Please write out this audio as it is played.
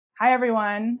Hi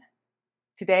everyone.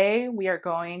 Today we are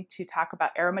going to talk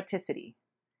about aromaticity.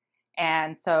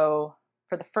 And so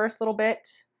for the first little bit,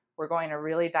 we're going to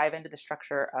really dive into the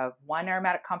structure of one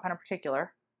aromatic compound in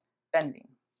particular, benzene.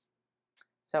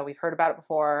 So we've heard about it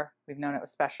before, we've known it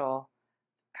was special.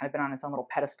 It's kind of been on its own little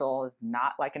pedestal, is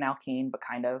not like an alkene, but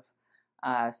kind of.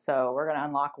 So we're going to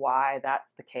unlock why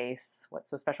that's the case,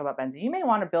 what's so special about benzene. You may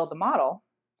want to build the model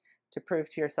to prove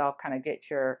to yourself, kind of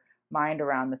get your mind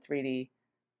around the 3D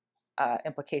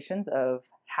implications of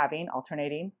having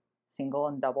alternating single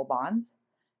and double bonds.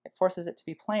 It forces it to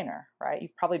be planar, right?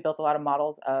 You've probably built a lot of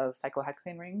models of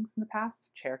cyclohexane rings in the past,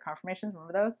 chair conformations,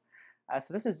 remember those?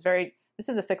 So this is a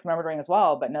 6-membered ring as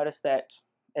well, but notice that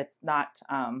it's not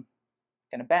going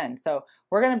to bend. So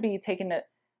we're going to be taking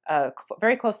a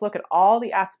very close look at all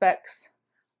the aspects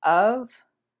of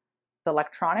the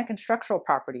electronic and structural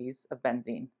properties of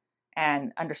benzene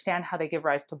and understand how they give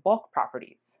rise to bulk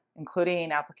properties,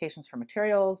 including applications for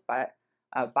materials,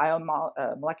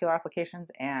 biomolecular applications,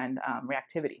 and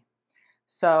reactivity.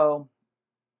 So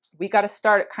we got to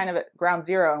start kind of at ground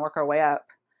zero and work our way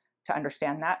up to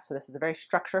understand that. So this is a very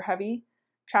structure-heavy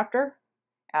chapter.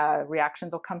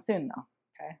 Reactions will come soon, though.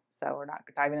 Okay, so we're not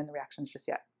diving into the reactions just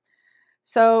yet.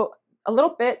 So a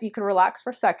little bit, you can relax for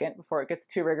a second before it gets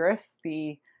too rigorous.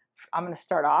 I'm going to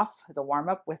start off as a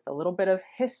warm-up with a little bit of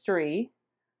history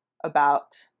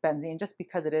about benzene, just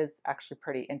because it is actually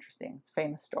pretty interesting. It's a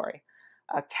famous story.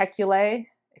 Kekule,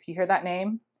 if you hear that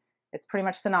name, it's pretty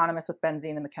much synonymous with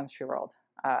benzene in the chemistry world.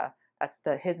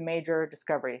 His major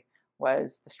discovery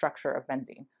was the structure of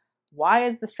benzene. Why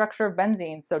is the structure of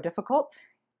benzene so difficult?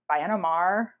 By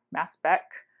NMR, mass spec,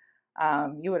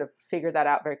 you would have figured that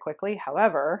out very quickly.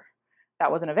 However, that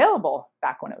wasn't available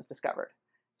back when it was discovered.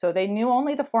 So they knew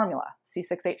only the formula,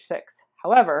 C6H6.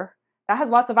 However, that has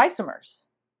lots of isomers.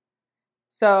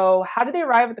 So how did they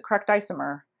arrive at the correct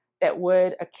isomer that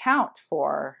would account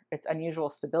for its unusual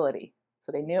stability?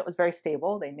 So they knew it was very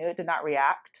stable. They knew it did not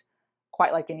react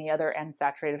quite like any other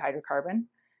N-saturated hydrocarbon.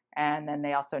 And then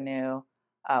they also knew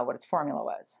what its formula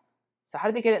was. So how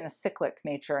did they get it in the cyclic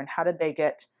nature? And how did they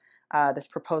get this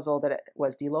proposal that it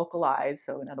was delocalized,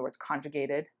 so in other words,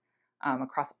 conjugated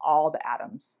across all the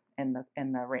atoms in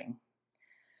the ring?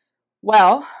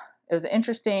 Well, it was an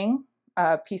interesting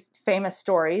famous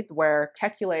story where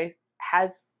Kekule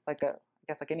has, I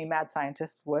guess like any mad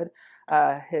scientist would,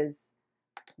 his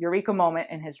eureka moment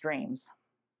in his dreams.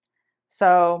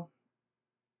 So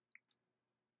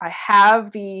I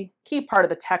have the key part of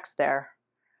the text there.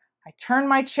 I turned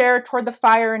my chair toward the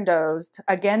fire and dozed.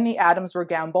 Again, the atoms were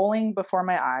gamboling before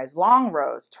my eyes, long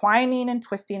rows, twining and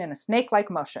twisting in a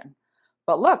snake-like motion.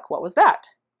 But look, what was that?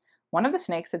 One of the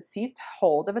snakes had seized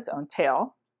hold of its own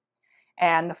tail,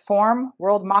 and the form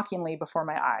whirled mockingly before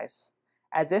my eyes.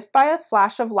 As if by a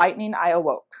flash of lightning, I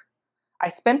awoke. I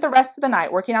spent the rest of the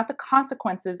night working out the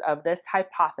consequences of this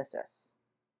hypothesis.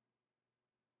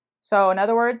 So, in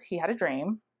other words, he had a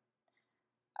dream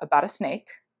about a snake,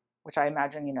 which I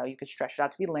imagine, you could stretch it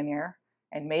out to be linear.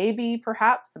 And maybe,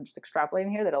 perhaps, I'm just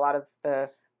extrapolating here, that a lot of the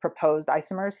proposed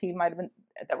isomers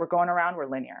that were going around were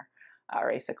linear,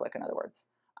 or acyclic, in other words.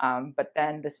 But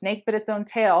then the snake bit its own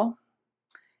tail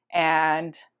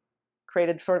and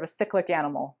created sort of a cyclic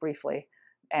animal briefly.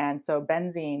 And so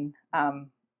benzene,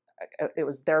 it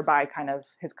was thereby kind of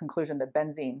his conclusion that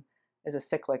benzene is a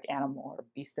cyclic animal or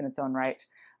beast in its own right.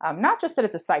 Not just that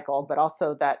it's a cycle, but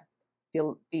also that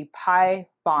the pi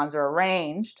bonds are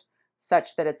arranged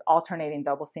such that it's alternating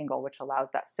double single, which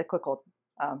allows that cyclical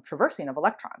traversing of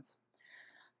electrons.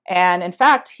 And in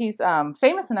fact, he's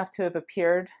famous enough to have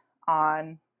appeared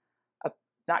on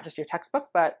not just your textbook,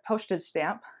 but postage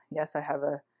stamp. Yes, I have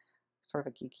a sort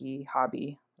of a geeky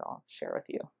hobby that I'll share with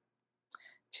you,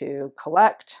 to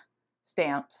collect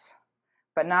stamps,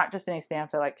 but not just any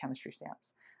stamps. I like chemistry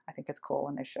stamps. I think it's cool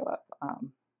when they show up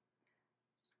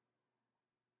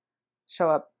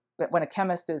when a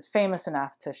chemist is famous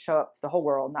enough to show up to the whole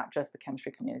world, not just the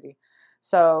chemistry community.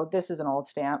 So this is an old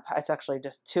stamp. It's actually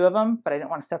just 2 of them, but I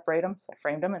didn't want to separate them, so I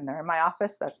framed them, and they're in my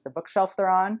office. That's the bookshelf they're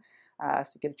on,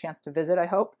 so you get a chance to visit, I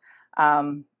hope.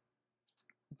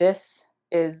 This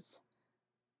is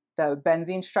the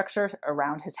benzene structure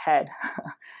around his head.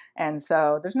 And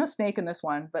so there's no snake in this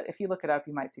one, but if you look it up,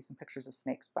 you might see some pictures of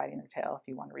snakes biting their tail if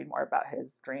you want to read more about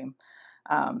his dream.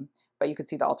 But you could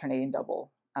see the alternating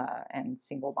double and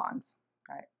single bonds.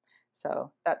 All right.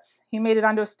 So he made it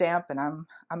onto a stamp, and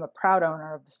I'm a proud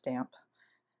owner of the stamp.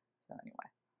 So anyway,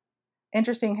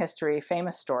 interesting history,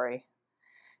 famous story.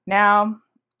 Now,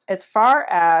 as far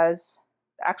as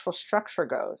the actual structure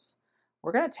goes,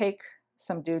 we're going to take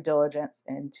some due diligence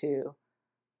into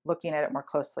looking at it more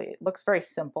closely. It looks very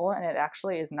simple, and it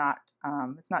actually is not,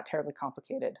 it's not terribly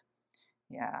complicated.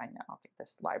 Yeah, I know. I'll get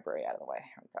this library out of the way.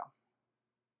 Here we go.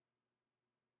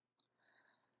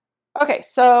 Okay,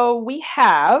 so we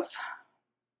have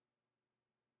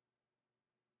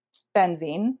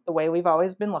benzene, the way we've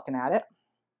always been looking at it.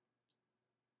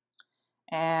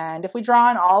 And if we draw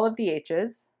on all of the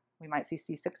H's, we might see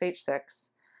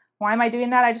C6H6. Why am I doing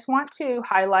that? I just want to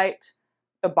highlight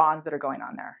the bonds that are going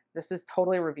on there. This is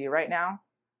totally a review right now.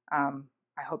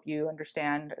 I hope you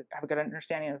understand, have a good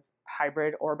understanding of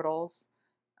hybrid orbitals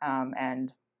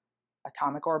and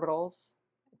atomic orbitals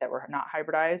that were not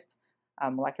hybridized,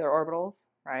 molecular orbitals,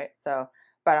 right? So,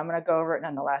 but I'm going to go over it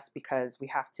nonetheless because we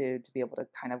have to be able to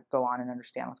kind of go on and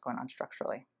understand what's going on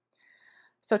structurally.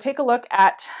 So take a look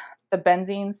at the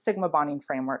benzene sigma bonding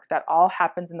framework. That all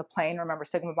happens in the plane. Remember,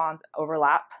 sigma bonds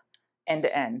overlap end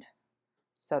to end.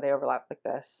 So they overlap like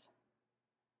this.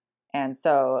 And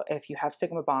so if you have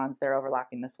sigma bonds, they're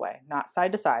overlapping this way, not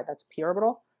side to side. That's p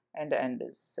orbital. End to end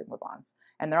is sigma bonds.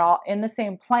 And they're all in the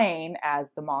same plane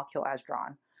as the molecule as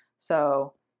drawn.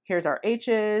 So here's our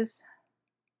H's.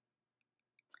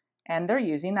 And they're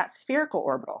using that spherical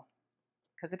orbital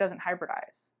because it doesn't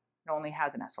hybridize. It only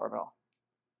has an s orbital.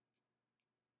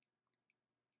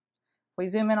 If we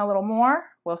zoom in a little more,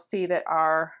 we'll see that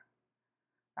our,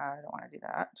 I don't want to do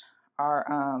that,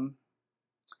 our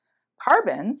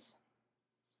carbons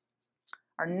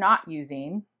are not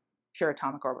using pure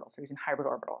atomic orbitals. They're using hybrid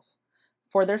orbitals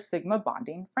for their sigma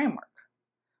bonding framework.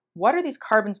 What are these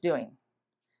carbons doing?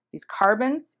 These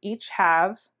carbons each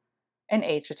have an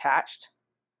H attached.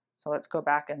 So let's go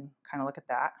back and kind of look at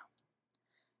that.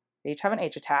 They each have an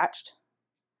H attached.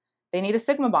 They need a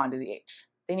sigma bond to the H.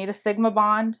 They need a sigma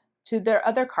bond to their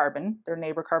other carbon, their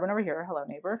neighbor carbon over here, hello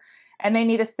neighbor, and they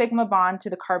need a sigma bond to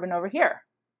the carbon over here.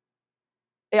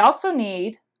 They also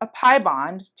need a pi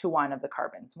bond to one of the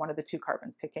carbons, one of the two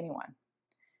carbons, pick any one.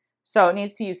 So it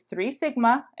needs to use 3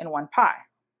 sigma and 1 pi.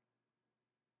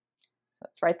 So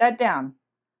let's write that down.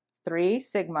 3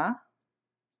 sigma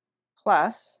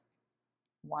plus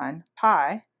 1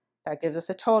 pi. That gives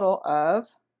us a total of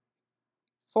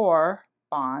 4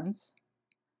 bonds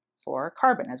for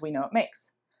carbon, as we know it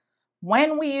makes.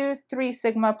 When we use 3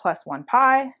 sigma plus 1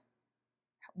 pi,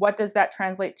 what does that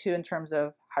translate to in terms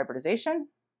of hybridization?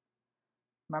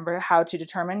 Remember how to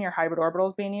determine your hybrid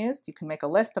orbitals being used? You can make a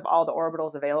list of all the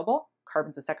orbitals available.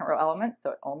 Carbon's a second row element,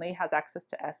 so it only has access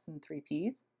to s and 3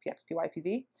 p's, px, py,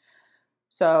 pz.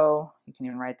 So you can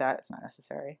even write that, it's not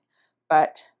necessary.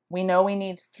 But we know we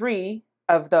need 3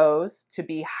 of those to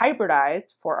be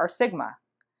hybridized for our sigma.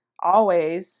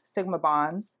 Always sigma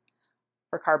bonds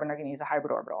for carbon are going to use a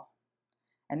hybrid orbital.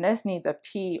 And this needs a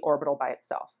p orbital by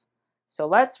itself. So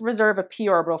let's reserve a p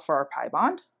orbital for our pi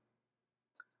bond.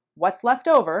 What's left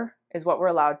over is what we're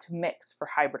allowed to mix for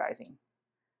hybridizing.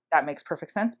 That makes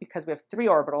perfect sense because we have 3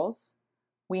 orbitals.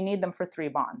 We need them for 3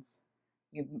 bonds.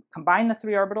 You combine the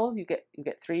 3 orbitals, you get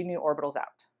 3 new orbitals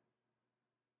out.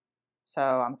 So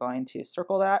I'm going to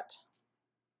circle that.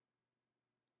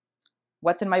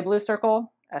 What's in my blue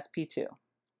circle? sp2.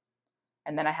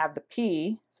 And then I have the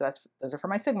p, so those are for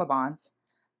my sigma bonds.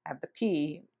 I have the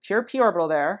p, pure p orbital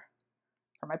there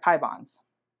for my pi bonds.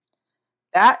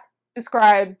 That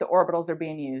describes the orbitals that are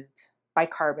being used by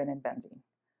carbon and benzene.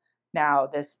 Now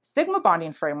this sigma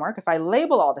bonding framework, if I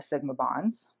label all the sigma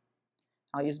bonds,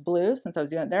 I'll use blue since I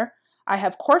was doing it there, I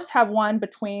of course have one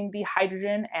between the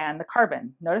hydrogen and the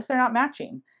carbon. Notice they're not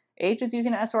matching. H is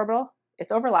using an s orbital,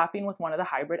 it's overlapping with one of the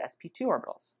hybrid sp2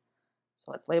 orbitals.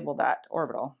 So let's label that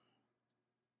orbital.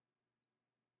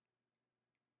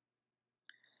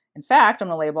 In fact, I'm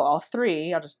going to label all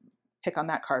 3, I'll just pick on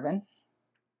that carbon.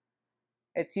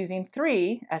 It's using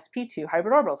 3 sp2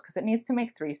 hybrid orbitals because it needs to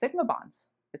make 3 sigma bonds.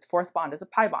 Its 4th bond is a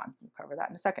pi bond. We'll cover that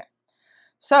in a second.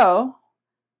 So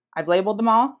I've labeled them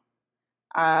all.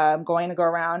 I'm going to go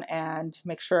around and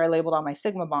make sure I labeled all my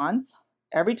sigma bonds.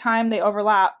 Every time they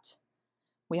overlapped,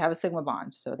 we have a sigma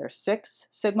bond. So there's 6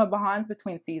 sigma bonds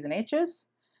between C's and H's.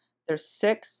 There's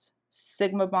 6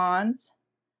 sigma bonds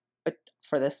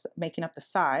for this, making up the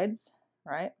sides,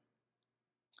 right,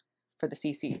 for the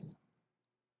CCs.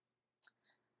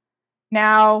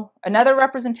 Now, another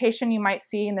representation you might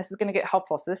see, and this is going to get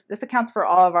helpful. So this accounts for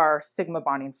all of our sigma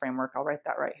bonding framework. I'll write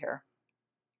that right here.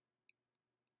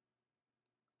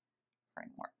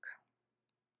 Framework.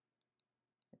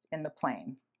 It's in the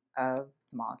plane of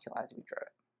the molecule as we drew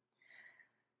it.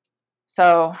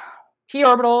 So p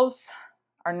orbitals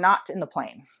are not in the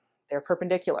plane. They're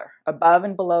perpendicular, above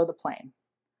and below the plane.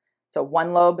 So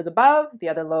one lobe is above, the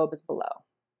other lobe is below.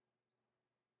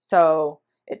 So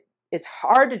it's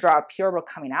hard to draw a p orbital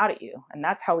coming out at you, and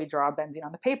that's how we draw benzene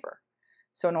on the paper.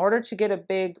 So in order to get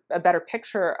a better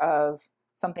picture of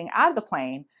something out of the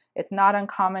plane, it's not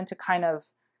uncommon to kind of,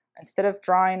 instead of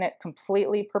drawing it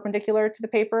completely perpendicular to the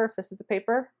paper, if this is the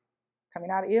paper coming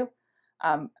out at you,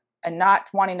 and not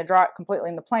wanting to draw it completely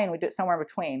in the plane, we do it somewhere in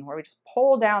between, where we just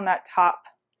pull down that top,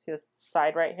 see this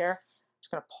side right here?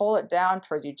 Just going to pull it down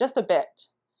towards you just a bit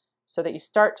so that you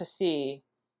start to see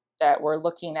that we're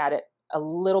looking at it a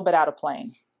little bit out of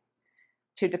plane.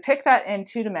 To depict that in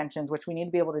 2 dimensions, which we need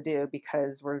to be able to do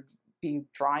because we're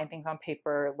drawing things on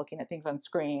paper, looking at things on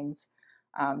screens,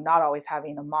 not always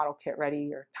having a model kit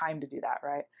ready or time to do that,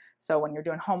 right? So when you're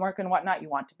doing homework and whatnot, you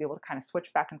want to be able to kind of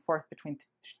switch back and forth between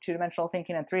 2-dimensional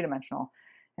thinking and 3-dimensional.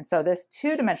 And so this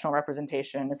 2-dimensional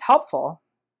representation is helpful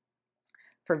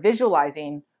for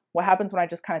visualizing what happens when I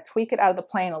just kind of tweak it out of the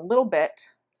plane a little bit,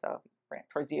 so bring it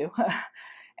towards you,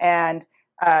 and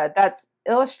that's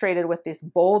illustrated with this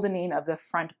boldening of the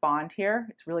front bond here.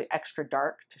 It's really extra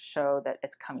dark to show that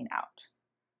it's coming out,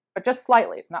 but just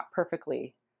slightly. It's not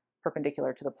perfectly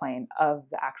perpendicular to the plane of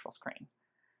the actual screen.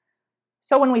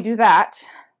 So when we do that,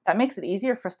 that makes it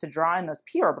easier for us to draw in those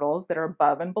p orbitals that are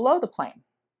above and below the plane.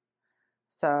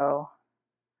 So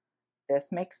this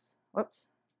makes, whoops,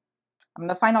 I'm going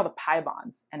to find all the pi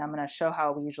bonds, and I'm going to show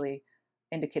how we usually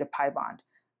indicate a pi bond.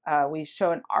 We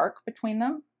show an arc between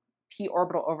them, p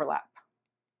orbital overlap.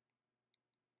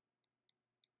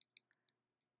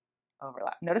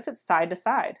 Notice it's side to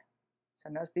side. So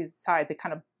notice these sides, they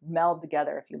kind of meld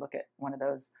together if you look at one of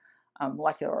those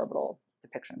molecular orbital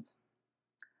depictions.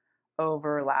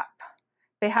 Overlap.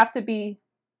 They have to be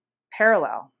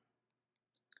parallel.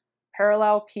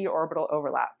 Parallel p orbital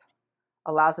overlap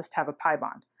allows us to have a pi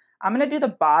bond. I'm going to do the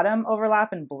bottom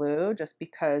overlap in blue just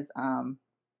because I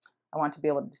want to be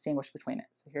able to distinguish between it.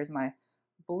 So here's my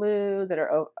blue that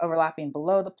are overlapping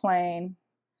below the plane,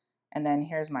 and then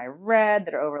here's my red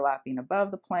that are overlapping above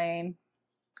the plane.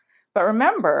 But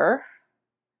remember,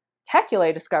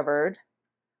 Kekulé discovered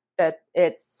that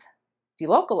it's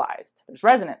delocalized. There's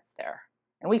resonance there,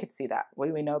 and we could see that.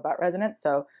 We know about resonance,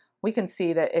 so we can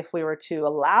see that if we were to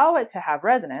allow it to have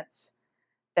resonance,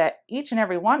 that each and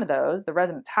every one of those, the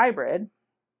resonance hybrid,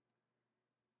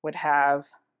 would have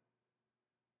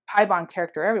pi bond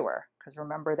character everywhere. Because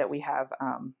remember that we have,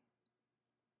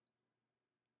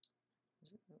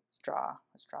 let's draw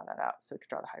that out so we could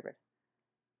draw the hybrid.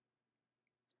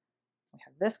 We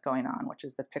have this going on, which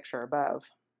is the picture above.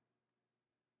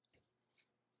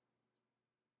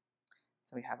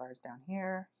 So we have ours down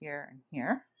here, here, and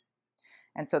here.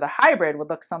 And so the hybrid would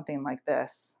look something like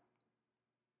this.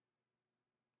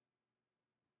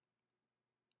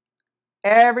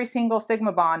 Every single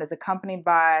sigma bond is accompanied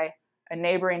by a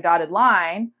neighboring dotted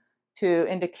line to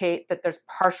indicate that there's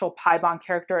partial pi bond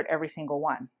character at every single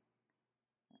one.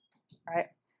 Right?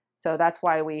 So that's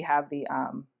why we have the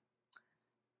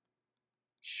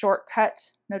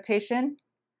shortcut notation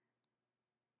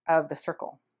of the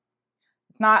circle.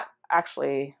 It's not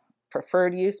actually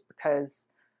preferred use because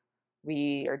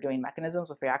we are doing mechanisms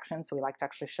with reactions, so we like to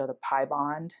actually show the pi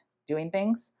bond doing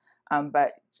things.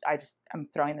 But I'm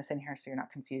throwing this in here so you're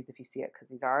not confused if you see it, because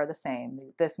these are the same.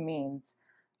 This means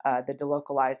the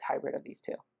delocalized hybrid of these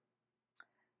two.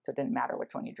 So it didn't matter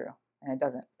which one you drew, and it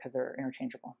doesn't because they're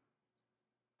interchangeable.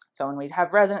 So when we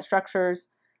have resonance structures,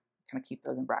 kind of keep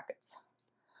those in brackets.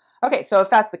 Okay, so if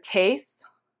that's the case,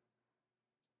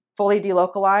 fully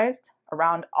delocalized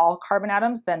around all carbon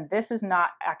atoms, then this is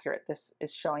not accurate. This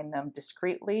is showing them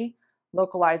discretely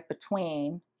localized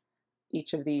between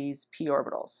each of these p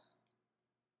orbitals.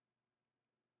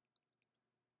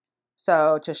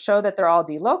 So to show that they're all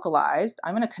delocalized,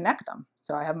 I'm going to connect them.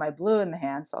 So I have my blue in the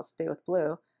hand, so I'll stay with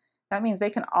blue. That means they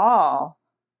can all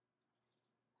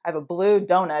have a blue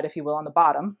donut, if you will, on the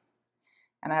bottom,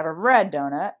 and I have a red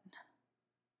donut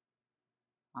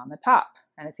on the top.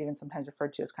 And it's even sometimes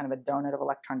referred to as kind of a donut of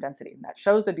electron density. And that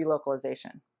shows the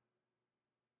delocalization.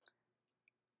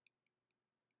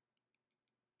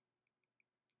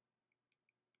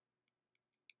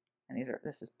 And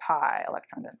this is pi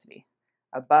electron density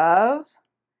above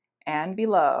and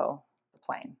below the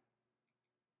plane.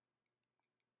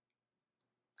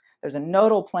 There's a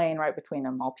nodal plane right between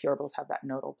them. All p orbitals have that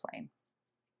nodal plane,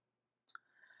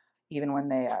 even when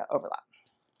they overlap.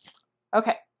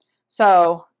 Okay,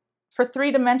 so for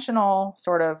 3-dimensional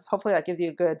sort of, hopefully that gives you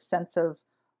a good sense of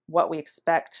what we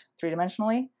expect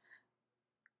 3-dimensionally.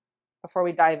 Before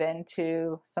we dive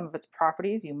into some of its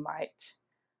properties, you might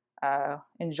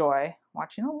enjoy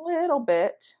watching a little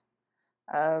bit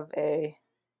of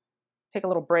take a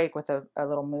little break with a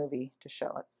little movie to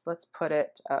show. Let's put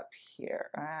it up here.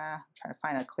 I'm trying to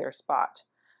find a clear spot.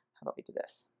 How about we do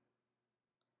this?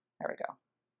 There we go.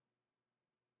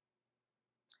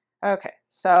 Okay,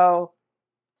 so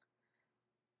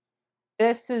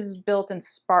this is built in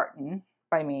Spartan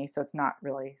by me, so it's not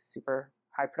really super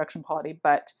high production quality,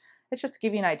 but it's just to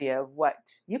give you an idea of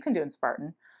what you can do in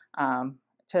Spartan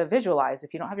to visualize.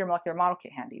 If you don't have your molecular model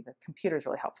kit handy, the computer is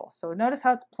really helpful. So notice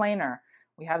how it's planar.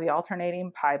 We have the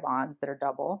alternating pi bonds that are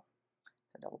double.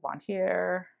 So double bond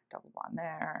here, double bond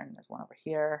there, and there's one over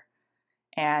here.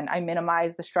 And I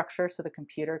minimize the structure so the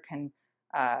computer can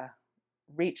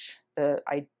reach the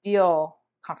ideal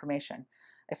conformation.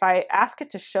 If I ask it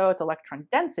to show its electron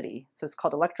density, so it's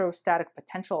called electrostatic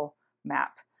potential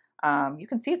map, you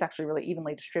can see it's actually really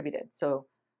evenly distributed. So,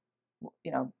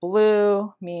 you know,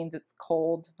 blue means it's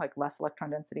cold, like less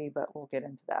electron density, but we'll get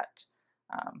into that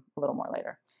a little more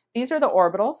later. These are the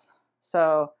orbitals.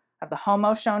 So I have the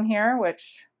HOMO shown here,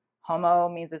 which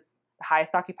HOMO means it's the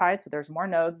highest occupied, so there's more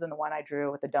nodes than the one I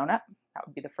drew with the donut. That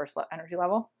would be the first energy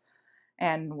level.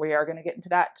 And we are going to get into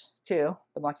that too,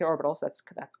 the molecular orbitals. That's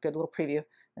a good little preview.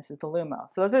 This is the LUMO.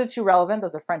 So those are the two relevant.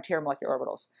 Those are frontier molecular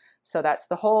orbitals. So that's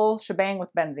the whole shebang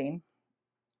with benzene.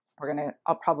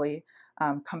 I'll probably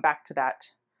come back to that,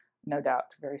 no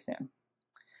doubt, very soon.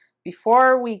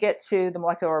 Before we get to the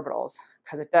molecular orbitals,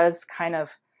 because it's going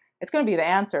to be the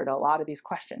answer to a lot of these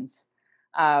questions.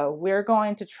 We're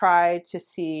going to try to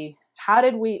see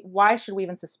why should we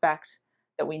even suspect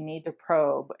that we need to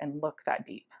probe and look that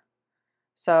deep?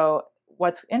 So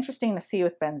what's interesting to see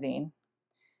with benzene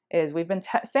is we've been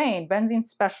saying benzene's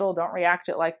special, don't react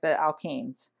it like the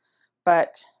alkenes.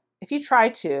 But if you try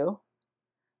to,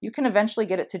 you can eventually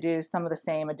get it to do some of the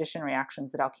same addition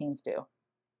reactions that alkenes do.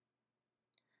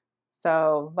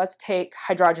 So let's take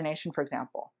hydrogenation, for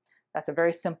example. That's a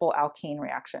very simple alkene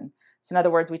reaction. So in other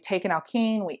words, we take an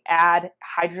alkene, we add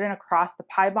hydrogen across the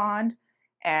pi bond,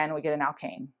 and we get an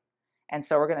alkane. And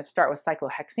so we're going to start with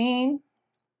cyclohexene,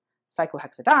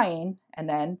 cyclohexadiene, and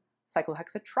then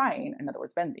cyclohexatriene, in other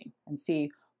words, benzene, and see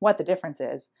what the difference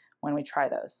is when we try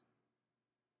those.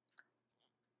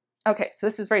 Okay, so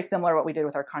this is very similar to what we did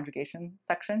with our conjugation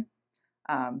section,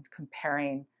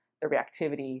 comparing the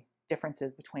reactivity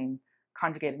differences between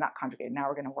conjugated and not conjugated. Now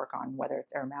we're going to work on whether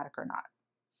it's aromatic or not.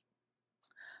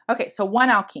 Okay, so one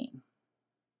alkene.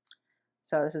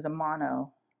 So this is a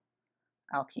mono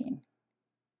alkene.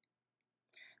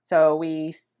 So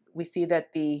we see that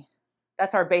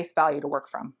that's our base value to work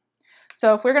from.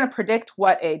 So if we're going to predict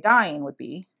what a diene would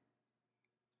be,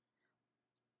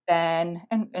 then,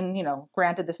 and you know,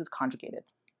 granted this is conjugated.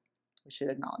 We should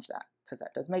acknowledge that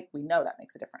because we know that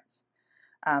makes a difference.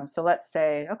 So let's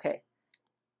say, okay,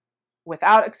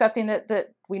 without accepting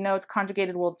that we know it's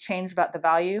conjugated, we'll change the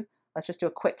value. Let's just do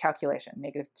a quick calculation.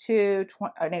 Negative 28.6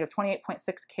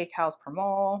 kcals per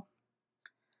mole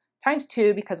times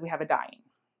 2 because we have a diene.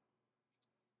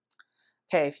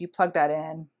 Okay, if you plug that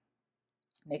in,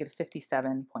 negative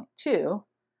 57.2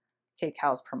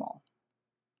 kcals per mole.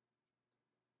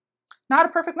 Not a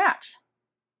perfect match,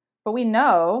 but we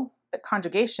know that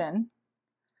conjugation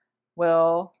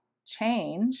will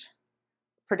change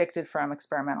predicted from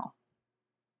experimental.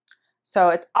 So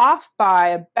it's off by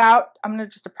about, I'm going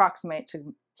to just approximate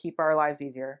to keep our lives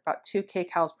easier, about 2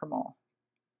 kcals per mole.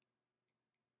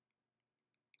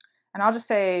 And I'll just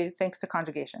say thanks to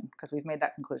conjugation because we've made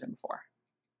that conclusion before.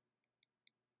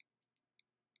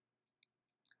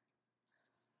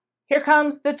 Here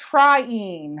comes the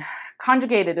triene,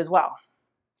 conjugated as well.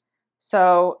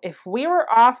 So if we were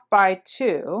off by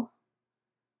 2,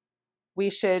 we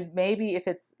should maybe, if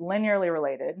it's linearly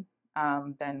related,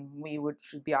 then we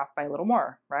should be off by a little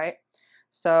more, right?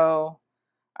 So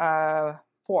 4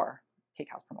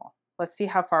 kcals per mole. Let's see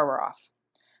how far we're off.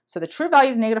 So the true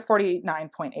value is negative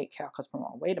 49.8 kcals per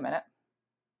mole. Wait a minute.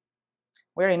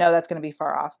 We already know that's going to be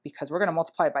far off because we're going to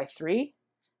multiply it by 3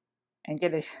 and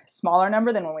get a smaller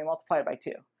number than when we multiply it by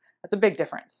 2. That's a big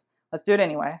difference. Let's do it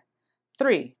anyway.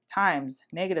 3 times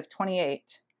negative 28.6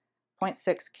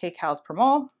 kcals per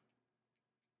mole.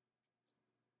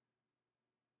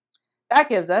 That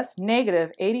gives us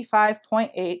negative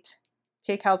 85.8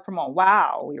 kcals per mole.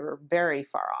 Wow, we were very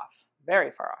far off, very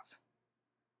far off.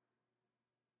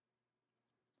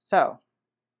 So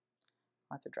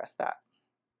let's address that.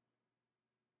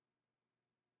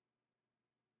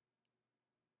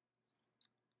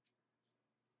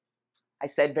 I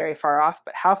said very far off,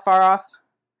 but how far off?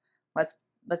 Let's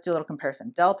do a little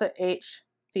comparison. Delta H,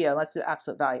 thea, let's do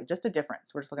absolute value, just a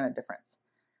difference. We're just looking at difference.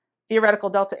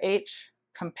 Theoretical delta H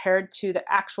compared to the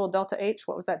actual delta H,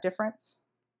 what was that difference?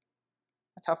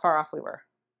 That's how far off we were.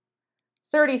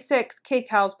 36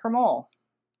 kcals per mole.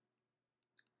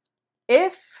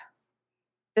 If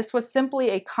this was simply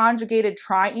a conjugated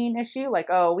triene issue, like,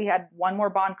 oh, we had one more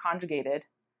bond conjugated,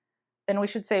 then we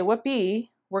should say,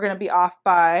 whoopee, we're going to be off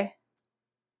by,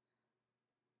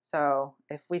 so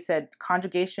if we said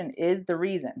conjugation is the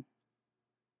reason,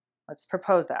 let's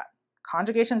propose that.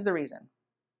 Conjugation is the reason.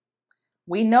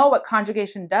 We know what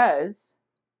conjugation does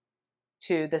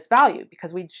to this value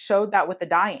because we showed that with the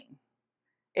diene.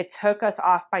 It took us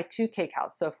off by 2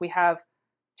 kcals. So if we have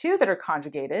 2 that are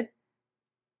conjugated,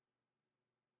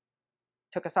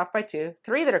 took us off by 2,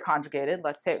 3 that are conjugated,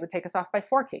 let's say it would take us off by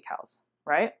 4 kcals,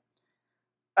 right?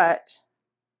 But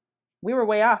we were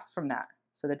way off from that.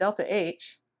 So the delta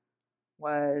H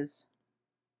was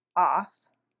off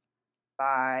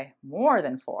by more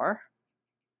than 4.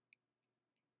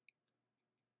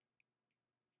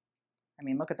 I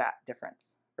mean, look at that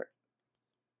difference.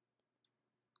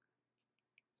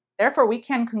 Therefore, we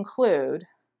can conclude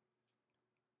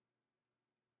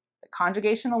that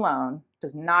conjugation alone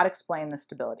does not explain the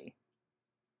stability.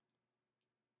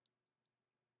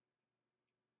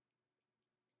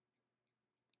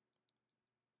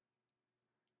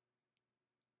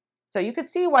 So you could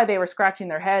see why they were scratching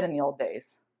their head in the old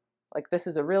days. Like, this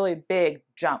is a really big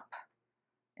jump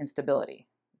in stability.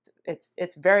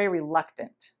 It's very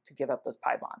reluctant to give up those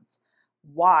pi bonds.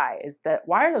 Why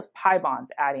are those pi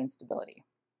bonds adding stability?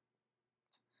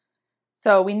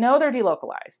 So we know they're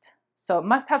delocalized. So it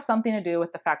must have something to do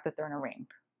with the fact that they're in a ring.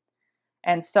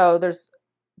 And so there's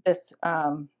this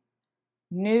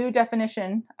new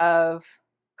definition of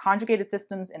conjugated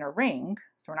systems in a ring.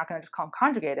 So we're not going to just call them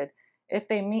conjugated. If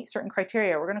they meet certain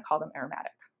criteria, we're going to call them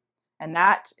aromatic. And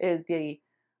that is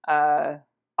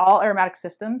all aromatic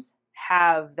systems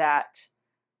have that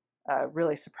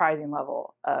really surprising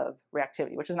level of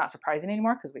reactivity, which is not surprising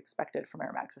anymore because we expect it from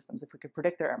aromatic systems if we could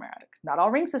predict they're aromatic. Not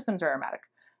all ring systems are aromatic.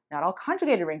 Not all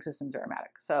conjugated ring systems are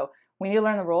aromatic. So we need to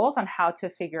learn the rules on how to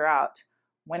figure out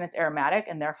when it's aromatic,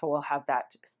 and therefore we'll have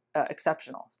that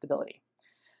exceptional stability.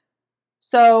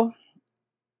 So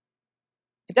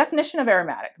the definition of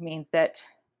aromatic means that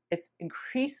it's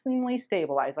increasingly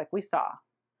stabilized, like we saw,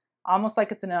 almost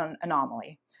like it's an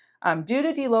anomaly, due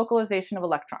to delocalization of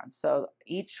electrons. So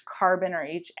each carbon or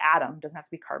each atom, doesn't have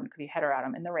to be carbon, it could be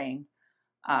heteroatom in the ring,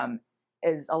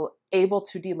 is able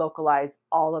to delocalize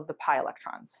all of the pi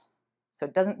electrons. So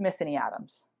it doesn't miss any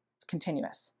atoms. It's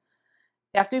continuous.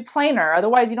 They have to be planar,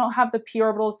 otherwise you don't have the p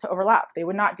orbitals to overlap. They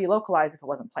would not delocalize if it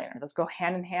wasn't planar. Those go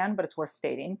hand in hand, but it's worth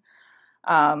stating.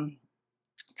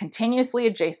 Continuously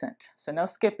adjacent, so no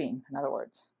skipping, in other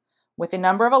words, with a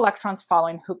number of electrons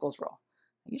following Huckel's rule.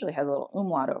 It usually has a little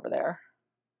umlaut over there.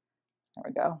 There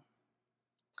we go.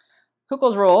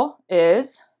 Huckel's rule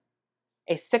is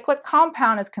a cyclic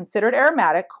compound is considered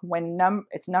aromatic when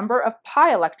its number of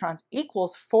pi electrons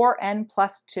equals 4n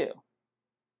plus 2,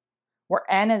 where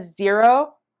n is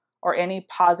 0 or any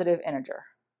positive integer.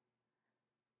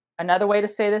 Another way to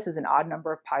say this is an odd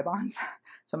number of pi bonds.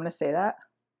 So I'm going to say that.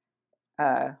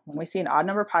 When we see an odd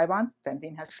number of pi bonds,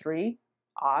 benzene has 3,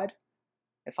 odd,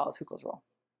 it follows Huckel's rule.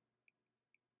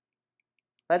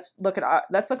 Let's look at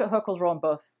Huckel's rule in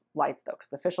both lights though, because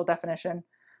the official definition,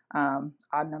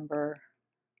 odd number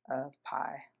of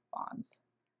pi bonds,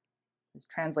 is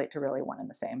translate to really one and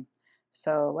the same.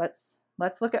 So let's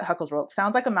look at Huckel's rule. It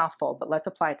sounds like a mouthful, but let's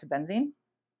apply it to benzene.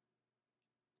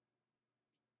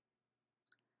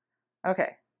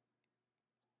 Okay,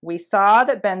 we saw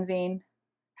that benzene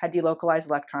had delocalized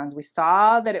electrons. We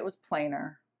saw that it was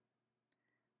planar.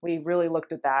 We really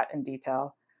looked at that in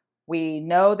detail. We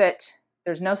know that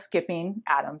there's no skipping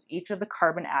atoms. Each of the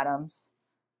carbon atoms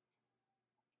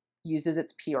uses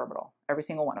its p orbital, every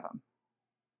single one of them.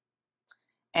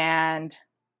 And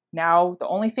now the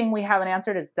only thing we haven't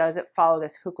answered is, does it follow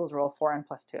this Huckel's rule, 4n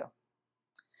plus 2?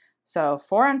 So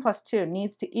 4n plus 2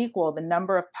 needs to equal the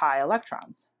number of pi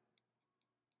electrons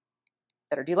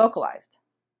that are delocalized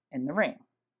in the ring.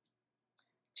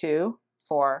 2,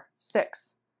 4,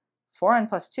 6. 4n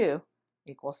plus 2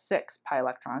 equals 6 pi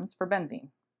electrons for benzene.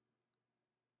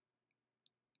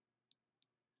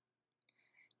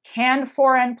 Can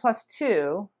 4n plus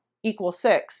 2 equal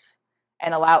 6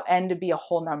 and allow n to be a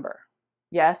whole number?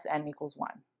 Yes, n equals 1.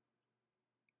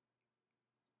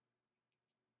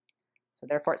 So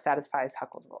therefore it satisfies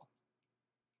Huckel's rule.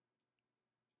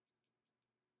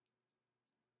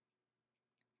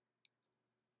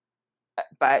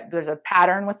 But there's a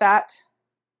pattern with that.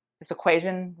 This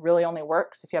equation really only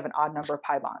works if you have an odd number of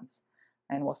pi bonds.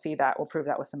 And we'll see that, we'll prove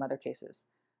that with some other cases.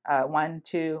 1,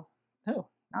 2, oh,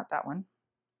 not that one.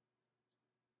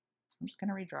 I'm just going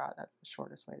to redraw it. That's the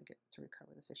shortest way to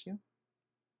recover this issue.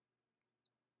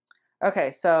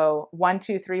 Okay, so 1,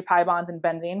 2, 3 pi bonds in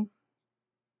benzene.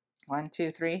 1,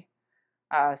 2, 3.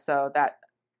 So that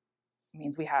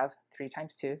means we have 3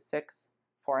 times 2, 6,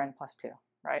 4n plus 2,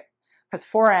 right? Because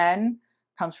 4n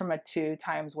comes from a 2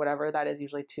 times whatever that is,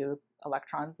 usually 2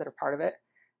 electrons that are part of it,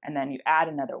 and then you add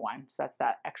another one, so that's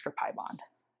that extra pi bond.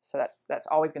 So that's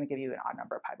always going to give you an odd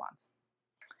number of pi bonds.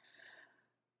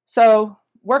 So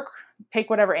take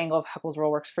whatever angle of Huckel's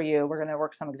rule works for you. We're going to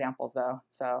work some examples though,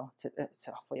 so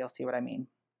hopefully you'll see what I mean.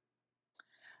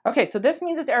 Okay, so this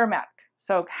means it's aromatic.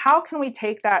 So how can we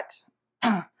take that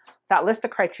that list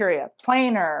of criteria,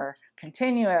 planar,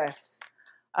 continuous,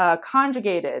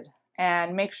 conjugated,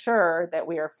 and make sure that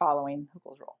we are following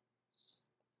Huckel's rule?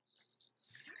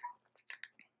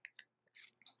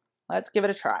 Let's give it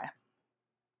a try.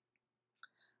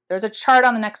 There's a chart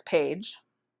on the next page,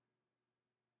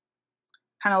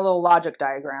 kind of a little logic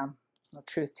diagram, a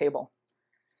truth table.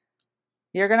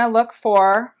 You're going to look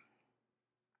for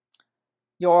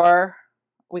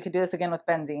we could do this again with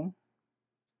benzene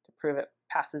to prove it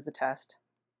passes the test.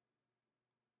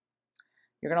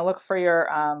 You're going to look for your,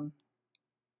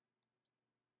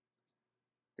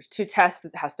 there's 2 tests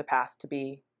that it has to pass to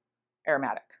be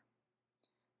aromatic.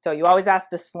 So you always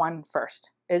ask this one first.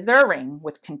 Is there a ring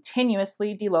with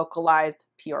continuously delocalized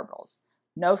p orbitals?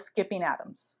 No skipping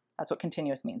atoms. That's what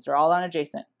continuous means. They're all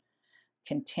unadjacent.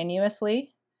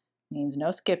 Continuously means no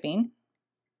skipping.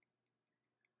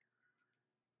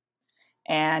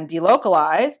 And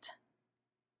delocalized,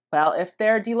 well, if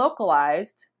they're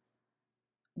delocalized,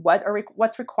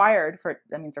 what's required for,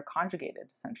 that means they're conjugated,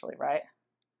 essentially, right?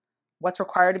 What's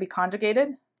required to be conjugated?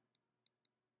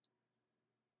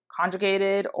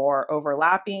 Conjugated or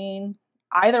overlapping.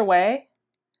 Either way,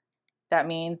 that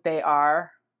means they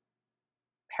are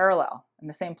parallel in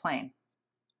the same plane.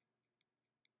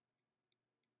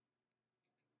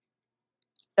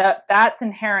 That's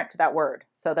inherent to that word.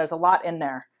 So there's a lot in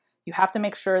there. You have to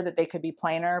make sure that they could be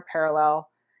planar, parallel,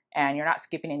 and you're not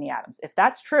skipping any atoms. If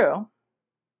that's true,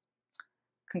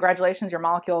 congratulations, your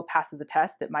molecule passes the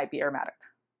test. It might be aromatic.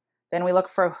 Then we look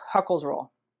for Huckel's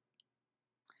rule.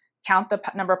 Count the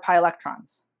number of pi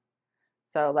electrons.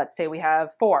 So let's say we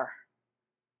have 4,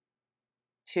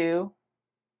 2,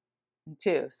 and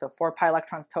 2. So 4 pi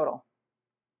electrons total.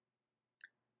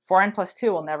 4n plus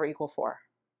 2 will never equal 4.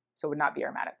 So it would not be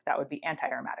aromatic. That would be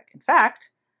anti-aromatic. In fact,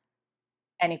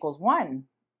 n equals 1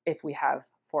 if we have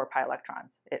 4 pi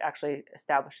electrons. It actually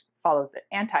follows the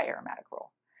anti-aromatic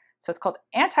rule. So it's called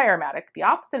anti-aromatic, the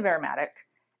opposite of aromatic.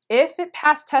 If it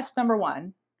passed test number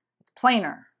 1, it's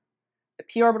planar. The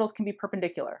p orbitals can be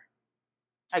perpendicular,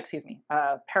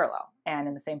 parallel, and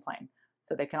in the same plane.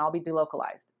 So they can all be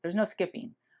delocalized. There's no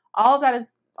skipping. All of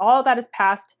that is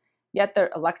passed, yet the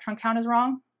electron count is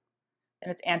wrong, then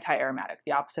it's anti-aromatic,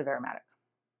 the opposite of aromatic.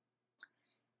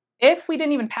 If we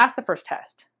didn't even pass the first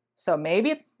test, so maybe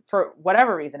it's for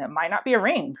whatever reason, it might not be a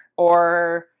ring,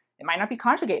 or it might not be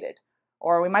conjugated,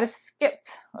 or we might have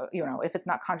skipped, if it's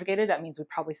not conjugated, that means we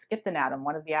probably skipped an atom.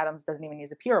 One of the atoms doesn't even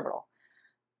use a p orbital.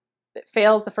 It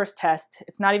fails the first test.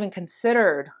 It's not even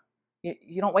considered.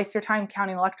 You don't waste your time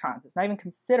counting electrons. It's not even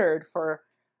considered for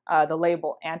the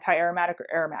label anti-aromatic or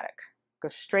aromatic. Go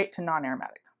straight to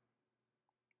non-aromatic.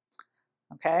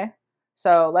 Okay,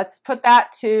 so let's put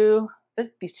that to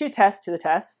these 2 tests to the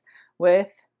tests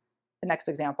with the next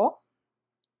example.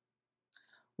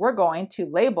 We're going to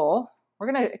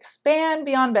expand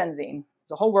beyond benzene.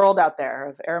 There's a whole world out there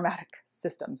of aromatic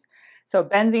systems. So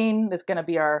benzene is going to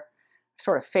be our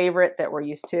sort of favorite that we're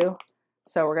used to.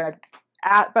 So we're going to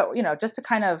add, but just to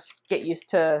kind of get used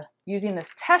to using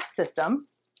this test system,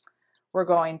 we're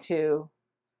going to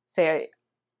say,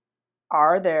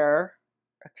 are there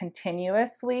a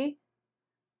continuous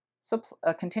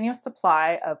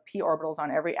supply of p orbitals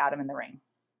on every atom in the ring?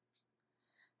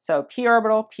 So p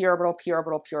orbital, p orbital, p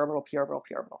orbital, p orbital, p orbital,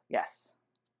 p orbital. Yes.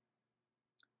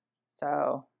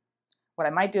 So what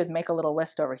I might do is make a little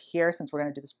list over here, since we're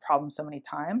going to do this problem so many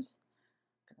times.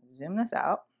 I'm going to zoom this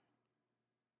out,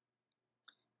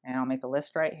 and I'll make a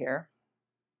list right here.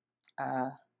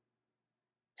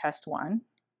 Test 1.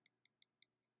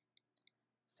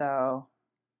 So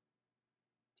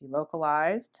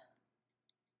delocalized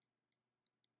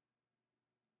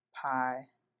pi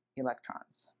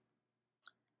electrons.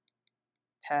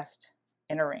 Test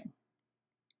in a ring.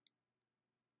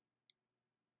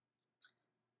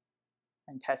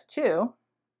 And test 2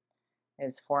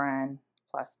 is 4n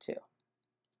plus 2.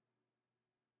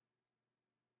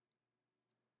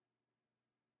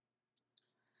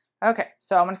 Okay,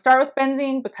 so I'm going to start with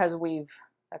benzene because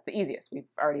that's the easiest.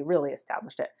 We've already really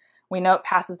established it. We know it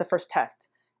passes the first test.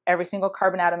 Every single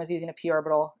carbon atom is using a p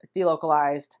orbital. It's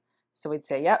delocalized. So we'd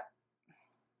say, yep.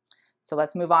 So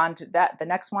let's move on to the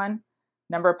next one.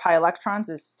 Number of pi electrons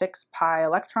is 6 pi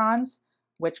electrons,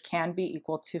 which can be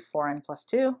equal to 4n plus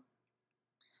 2.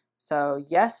 So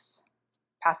yes,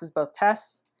 passes both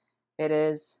tests. It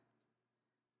is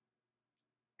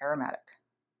aromatic.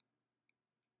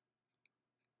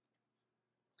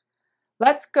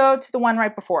 Let's go to the one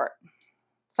right before it,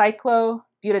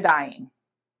 cyclobutadiene.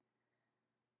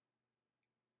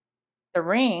 The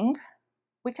ring,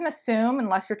 we can assume,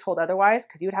 unless you're told otherwise,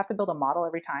 because you would have to build a model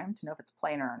every time to know if it's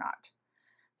planar or not.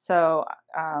 So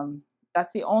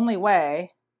that's the only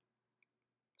way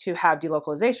to have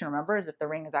delocalization, remember, is if the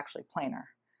ring is actually planar.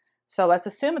 So let's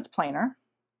assume it's planar,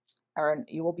 or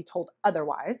you will be told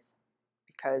otherwise,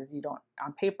 because you don't,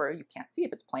 on paper, you can't see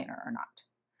if it's planar or not.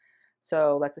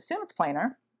 So let's assume it's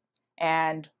planar,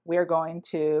 and we're going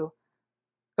to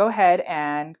go ahead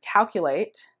and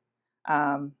calculate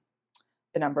the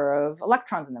number of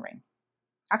electrons in the ring.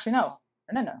 Actually, no,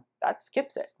 that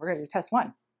skips it. We're going to do test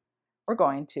 1. We're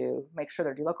going to make sure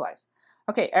they're delocalized.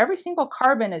 Okay, every single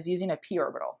carbon is using a p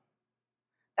orbital.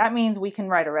 That means we can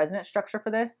write a resonance structure for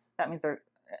this. That means they're,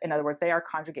 in other words, they are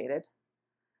conjugated.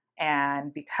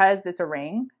 And because it's a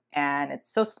ring and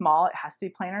it's so small, it has to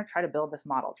be planar. Try to build this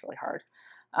model. It's really hard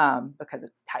because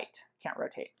it's tight, can't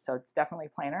rotate. So it's definitely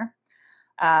planar.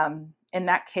 In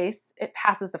that case, it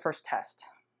passes the first test.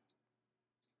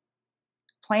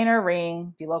 Planar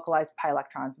ring, delocalized pi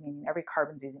electrons, meaning every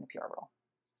carbon's using a p orbital.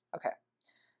 Okay.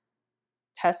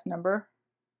 Test number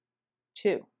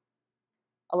 2.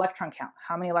 Electron count.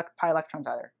 How many pi electrons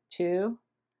are there? 2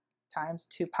 times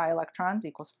 2 pi electrons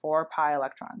equals 4 pi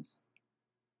electrons.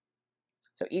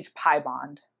 So each pi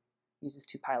bond uses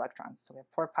 2 pi electrons. So we have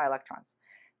 4 pi electrons.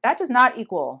 That does not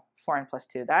equal 4n plus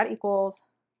 2. That equals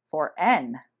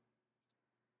 4n.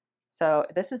 So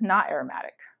this is not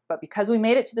aromatic. But because we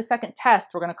made it to the second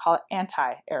test, we're going to call it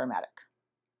anti-aromatic.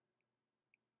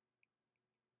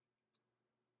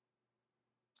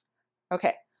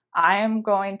 Okay, I am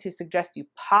going to suggest you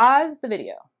pause the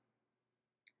video.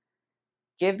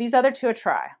 Give these other 2 a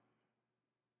try.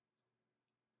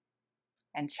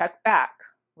 And check back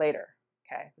later.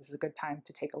 Okay, this is a good time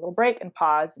to take a little break and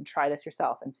pause and try this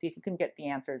yourself and see if you can get the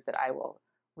answers that I will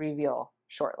reveal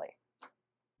shortly.